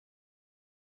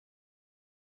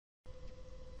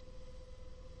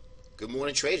Good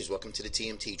morning, traders. Welcome to the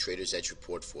TMT Traders Edge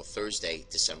Report for Thursday,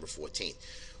 December 14th.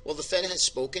 Well, the Fed has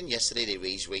spoken. Yesterday, they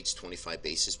raised rates 25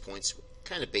 basis points,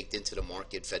 kind of baked into the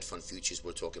market. Fed fund futures,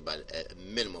 we're talking about a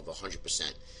minimum of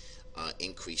 100%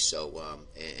 increase. So,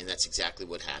 and that's exactly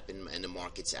what happened. And the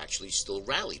markets actually still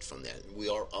rallied from there. We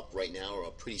are up right now,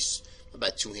 or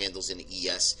about two handles in the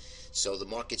ES. So the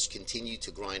markets continue to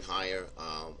grind higher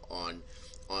on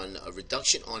a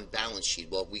reduction on balance sheet.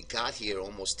 Well, we got here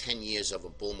almost 10 years of a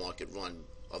bull market run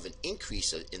of an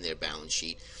increase in their balance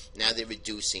sheet. Now they're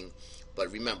reducing,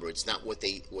 but remember, it's not what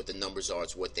the numbers are,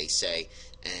 it's what they say.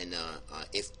 And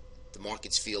if the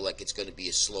markets feel like it's going to be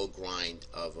a slow grind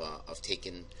of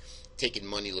taking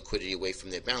money, liquidity away from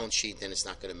their balance sheet, then it's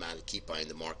not going to matter. Keep buying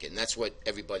the market, and that's what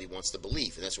everybody wants to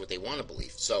believe, and that's what they want to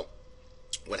believe. So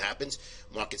what happens?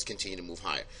 Markets continue to move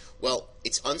higher. Well,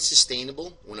 it's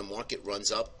unsustainable when a market runs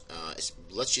up.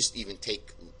 Let's just even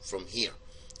take from here,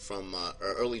 from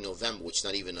early November, which is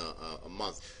not even a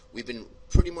month. We've been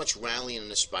pretty much rallying in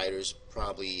the spiders,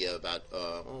 probably about,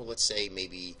 let's say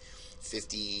maybe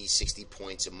 50, 60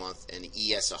 points a month, and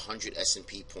the ES 100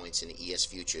 S&P points in the ES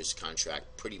futures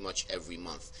contract pretty much every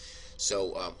month.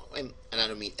 So, and I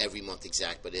don't mean every month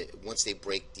exact, but once they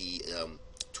break the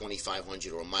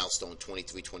 2,500 or a milestone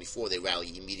 23, 24, they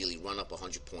rally immediately, run up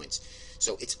 100 points.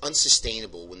 So it's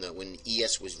unsustainable when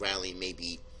ES was rallying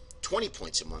maybe 20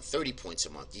 points a month, 30 points a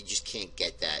month. You just can't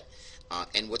get that.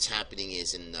 And what's happening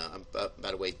is, and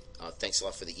by the way, thanks a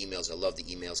lot for the emails. I love the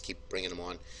emails. Keep bringing them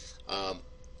on.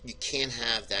 You can't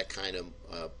have that kind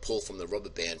of pull from the rubber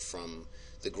band from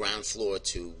the ground floor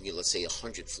to, let's say,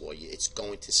 100 floor. It's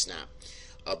going to snap.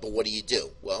 But what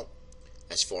do? Well,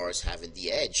 as far as having the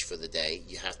edge for the day,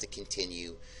 you have to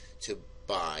continue to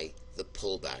buy the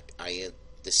pullback. I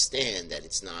understand that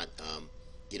it's not,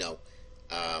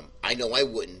 I know I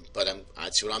wouldn't, but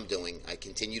that's what I'm doing. I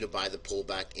continue to buy the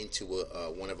pullback into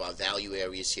one of our value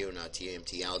areas here in our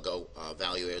TMT Algo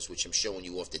value areas, which I'm showing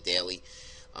you off the daily.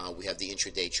 We have the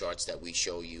intraday charts that we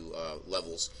show you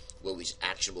levels where it's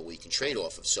actionable, where you can trade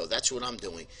off of. So that's what I'm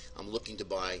doing. I'm looking to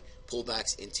buy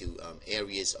pullbacks into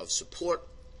areas of support.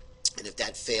 And if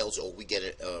that fails or we get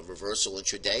a reversal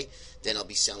intraday, then I'll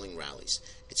be selling rallies.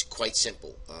 It's quite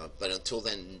simple. But until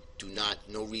then,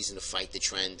 no reason to fight the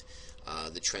trend.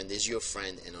 The trend is your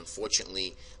friend, and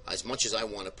unfortunately, as much as I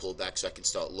want to pull back so I can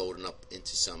start loading up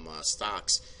into some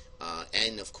stocks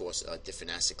and, of course,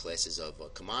 different asset classes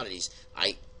of commodities,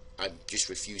 I just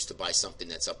refuse to buy something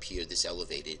that's up here this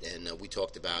elevated. And we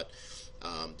talked about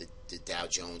the Dow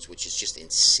Jones, which is just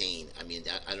insane. I mean,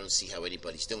 I don't see how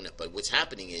anybody's doing it. But what's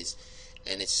happening is,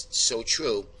 and it's so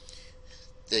true,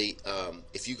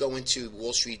 if you go into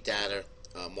Wall Street Data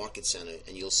Market Center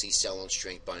and you'll see sell-on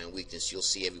strength, buy-on weakness, you'll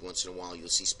see every once in a while, you'll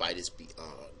see spiders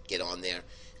get on there,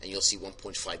 and you'll see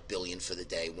 1.5 billion for the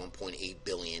day, 1.8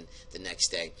 billion the next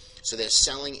day. So they're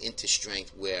selling into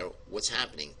strength where what's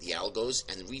happening? The algos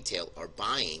and the retail are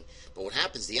buying, but what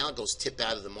happens, the algos tip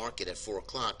out of the market at 4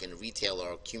 o'clock and the retail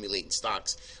are accumulating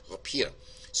stocks up here.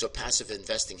 So passive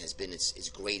investing has been its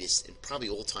greatest and probably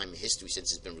all-time in history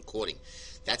since it's been recording.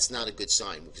 That's not a good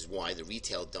sign, because why? The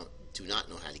retail do not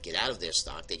know how to get out of their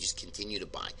stock. They just continue to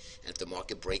buy. And if the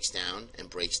market breaks down and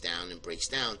breaks down and breaks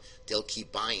down, they'll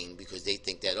keep buying because they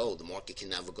think that, the market can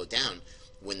never go down.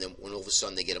 When all of a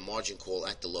sudden they get a margin call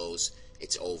at the lows,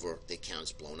 it's over. The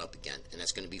account's blown up again. And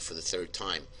that's going to be for the third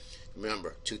time.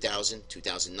 Remember, 2000,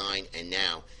 2009, and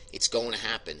now, it's going to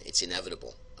happen. It's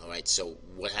inevitable. All right, so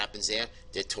what happens there?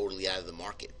 They're totally out of the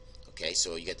market. Okay,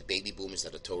 so you got the baby boomers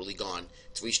that are totally gone.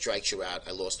 3 strikes, you're out.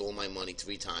 I lost all my money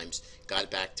 3 times, got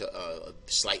it back to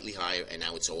slightly higher, and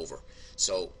now it's over.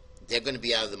 So they're going to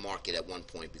be out of the market at one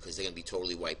point because they're going to be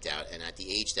totally wiped out. And at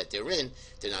the age that they're in,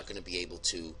 they're not going to be able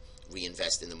to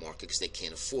reinvest in the market because they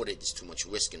can't afford it. There's too much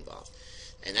risk involved.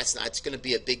 And it's going to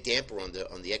be a big damper on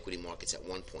the equity markets at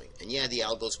one point. And yeah, the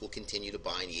algos will continue to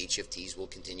buy, and the HFTs will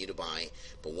continue to buy,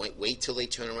 but wait till they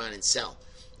turn around and sell.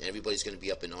 And everybody's going to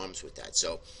be up in arms with that.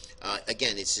 So,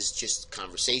 again, this is just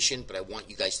conversation, but I want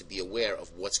you guys to be aware of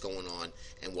what's going on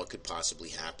and what could possibly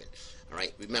happen. All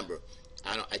right, remember,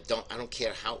 I don't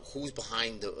care who's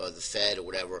behind the Fed or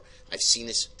whatever. I've seen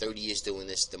this 30 years doing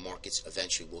this. The markets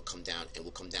eventually will come down, and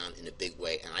will come down in a big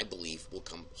way, and I believe will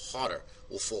come harder,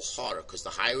 will fall harder, because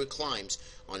the higher it climbs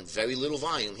on very little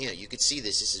volume. Here, you could see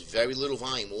this. This is very little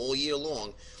volume all year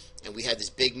long. And we had this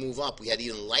big move up. We had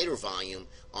even lighter volume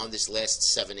on this last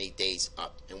 7-8 days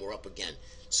up, and we're up again.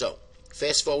 So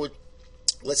fast forward,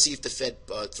 let's see if the Fed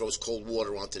throws cold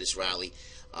water onto this rally.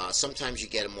 Sometimes you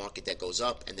get a market that goes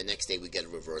up, and the next day we get a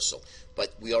reversal.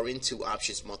 But we are into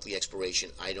options monthly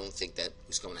expiration. I don't think that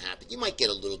is going to happen. You might get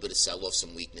a little bit of sell-off,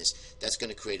 some weakness. That's going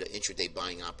to create an intraday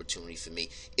buying opportunity for me.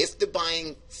 If the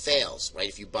buying fails, right,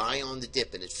 if you buy on the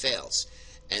dip and it fails,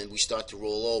 and we start to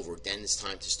roll over, then it's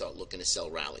time to start looking to sell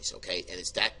rallies, okay? And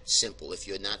it's that simple. If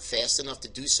you're not fast enough to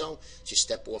do so, just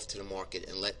step off to the market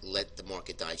and let the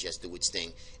market digest, do its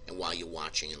thing, and while you're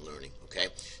watching and learning, okay?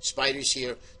 Spiders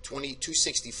here,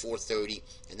 264.30,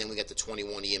 and then we got the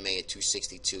 21 EMA at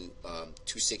 262,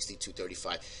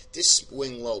 235. This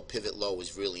swing low, pivot low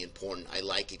is really important. I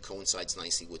like it. Coincides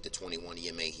nicely with the 21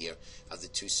 EMA here of the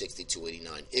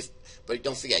 260-289. But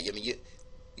don't forget, I mean,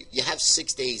 you have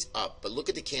 6 days up, but look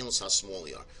at the candles, how small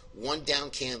they are. One down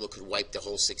candle could wipe the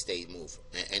whole 6-day move,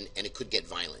 and it could get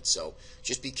violent. So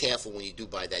just be careful when you do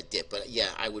buy that dip. But yeah,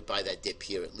 I would buy that dip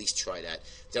here. At least try that.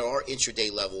 There are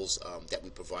intraday levels that we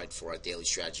provide for our daily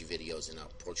strategy videos and our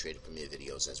Pro Trader Premier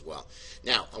videos as well.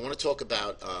 Now, I want to talk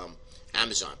about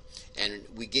Amazon. And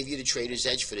we give you the trader's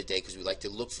edge for the day because we like to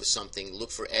look for something, look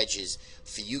for edges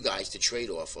for you guys to trade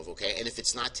off of, okay? And if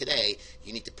it's not today,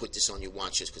 you need to put this on your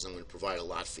watch list because I'm going to provide a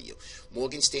lot for you.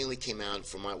 Morgan Stanley came out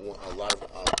from a lot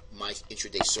of my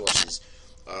intraday sources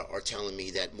are telling me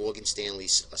that Morgan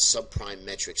Stanley's subprime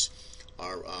metrics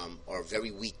are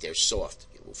very weak. They're soft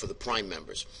for the prime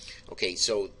members. Okay,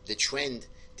 so the trend,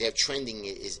 their trending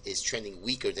is trending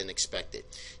weaker than expected.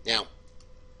 Now,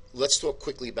 let's talk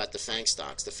quickly about the FANG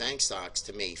stocks. The FANG stocks,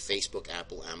 to me, Facebook,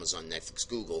 Apple, Amazon, Netflix,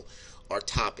 Google, are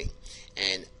topping.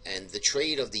 And the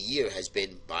trade of the year has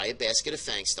been buy a basket of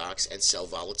FANG stocks and sell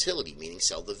volatility, meaning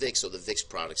sell the VIX or the VIX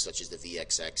products such as the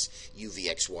VXX,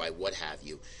 UVXY, what have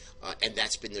you. And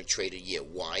that's been their trade of the year.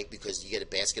 Why? Because you get a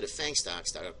basket of FANG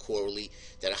stocks that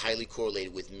are highly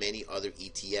correlated with many other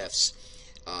ETFs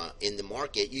in the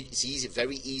market. It's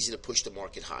very easy to push the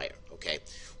market higher. Okay,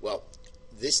 well,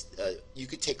 this you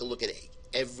could take a look at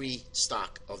every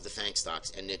stock of the FANG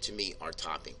stocks, and they, to me, are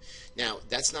topping. Now,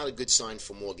 that's not a good sign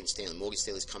for Morgan Stanley. Morgan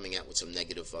Stanley is coming out with some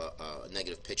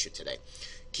negative picture today.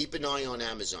 Keep an eye on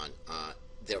Amazon.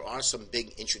 There are some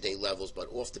big intraday levels, but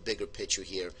off the bigger picture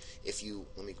here, if you,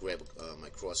 let me grab my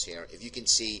crosshair, if you can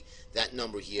see that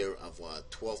number here of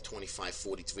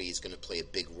 1225.43 is going to play a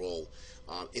big role.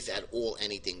 If at all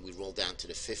anything, we roll down to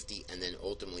the 50 and then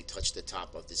ultimately touch the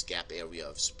top of this gap area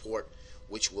of support,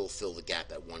 which will fill the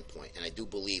gap at one point. And I do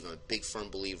believe, I'm a big firm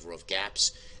believer of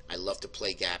gaps. I love to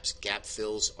play gaps. Gap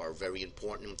fills are very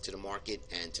important to the market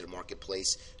and to the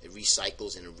marketplace. It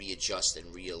recycles and it readjusts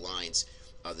and realigns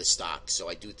the stock. So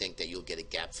I do think that you'll get a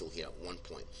gap fill here at one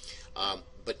point.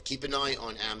 But keep an eye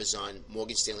on Amazon.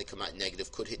 Morgan Stanley come out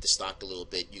negative, could hit the stock a little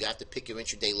bit. You have to pick your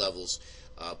intraday levels,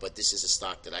 but this is a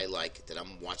stock that I like, that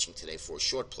I'm watching today for a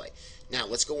short play. Now,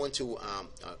 let's go into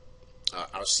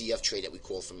our CF trade that we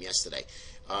called from yesterday.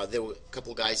 There were a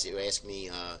couple of guys that were asking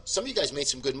me, some of you guys made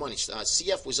some good money.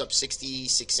 CF was up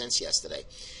 66 cents yesterday.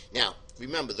 Now,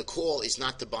 remember, the call is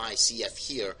not to buy CF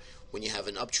here when you have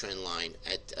an uptrend line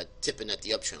tipping at the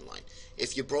uptrend line.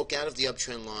 If you broke out of the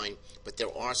uptrend line, but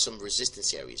there are some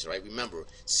resistance areas, right? Remember,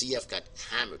 CF got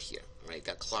hammered here, right?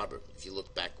 Got clobbered. If you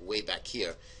look back, way back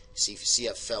here, see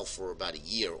CF fell for about a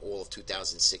year, all of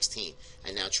 2016,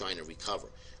 and now trying to recover.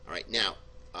 All right, now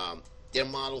their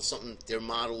model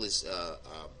is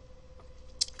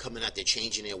coming out. They're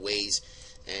changing their ways,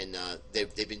 and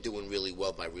they've been doing really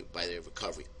well by their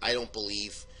recovery. I don't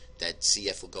believe that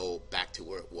CF will go back to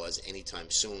where it was anytime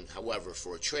soon. However,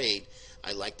 for a trade,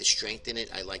 I like the strength in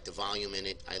it. I like the volume in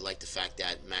it. I like the fact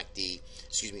that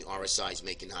RSI is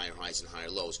making higher highs and higher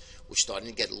lows. We're starting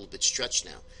to get a little bit stretched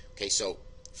now. Okay, so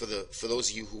for those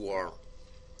of you who are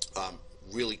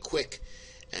really quick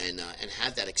and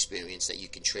have that experience that you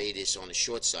can trade this on the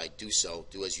short side, do so.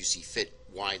 Do as you see fit.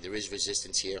 Why? There is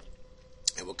resistance here,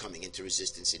 and we're coming into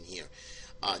resistance in here.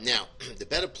 Now, the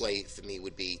better play for me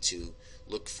would be to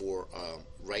look for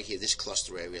right here, this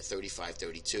cluster area,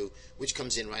 35.32, which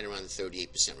comes in right around the 38%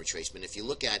 retracement. If you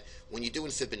look at, when you're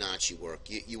doing Fibonacci work,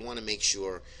 you want to make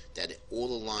sure that all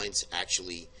the lines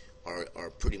actually are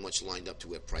pretty much lined up to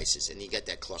where price is. And you get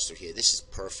that cluster here. This is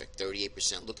perfect,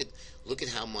 38%. Look at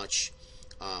how much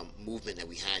movement that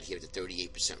we had here, the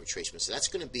 38% retracement. So that's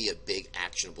going to be a big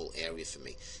actionable area for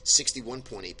me.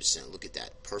 61.8%. Look at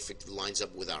that. Perfect. Lines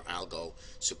up with our algo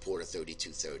support of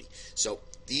 32.30. So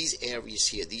these areas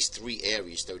here, these three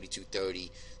areas,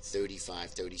 32.30, 35,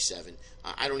 37,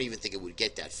 I don't even think it would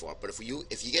get that far. But if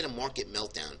you get a market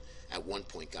meltdown at one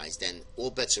point, guys, then all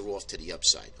bets are off to the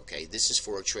upside. Okay, this is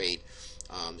for a trade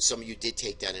Some of you did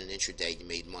take that in an intraday. You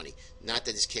made money. Not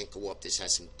that this can't go up. This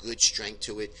has some good strength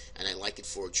to it, and I like it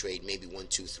for a trade, maybe 1,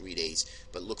 2, 3 days.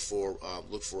 But look for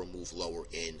a move lower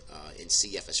in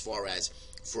CF as far as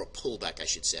for a pullback, I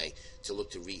should say, to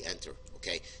look to re-enter.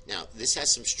 Okay. Now this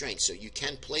has some strength, so you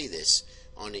can play this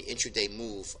on the intraday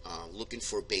move, looking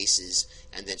for bases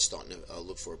and then starting to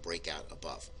look for a breakout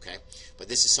above. Okay, but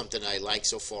this is something I like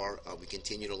so far. We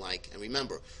continue to like, and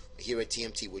remember, here at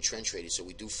TMT we're trend traders, so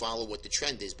we do follow what the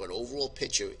trend is. But overall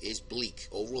picture is bleak.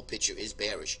 Overall picture is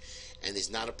bearish, and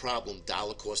there's not a problem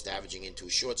dollar cost averaging into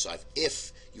a short side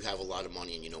if you have a lot of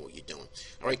money and you know what you're doing.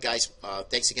 All right, guys.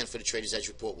 Thanks again for the Traders Edge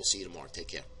report. We'll see you tomorrow. Take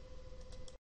care.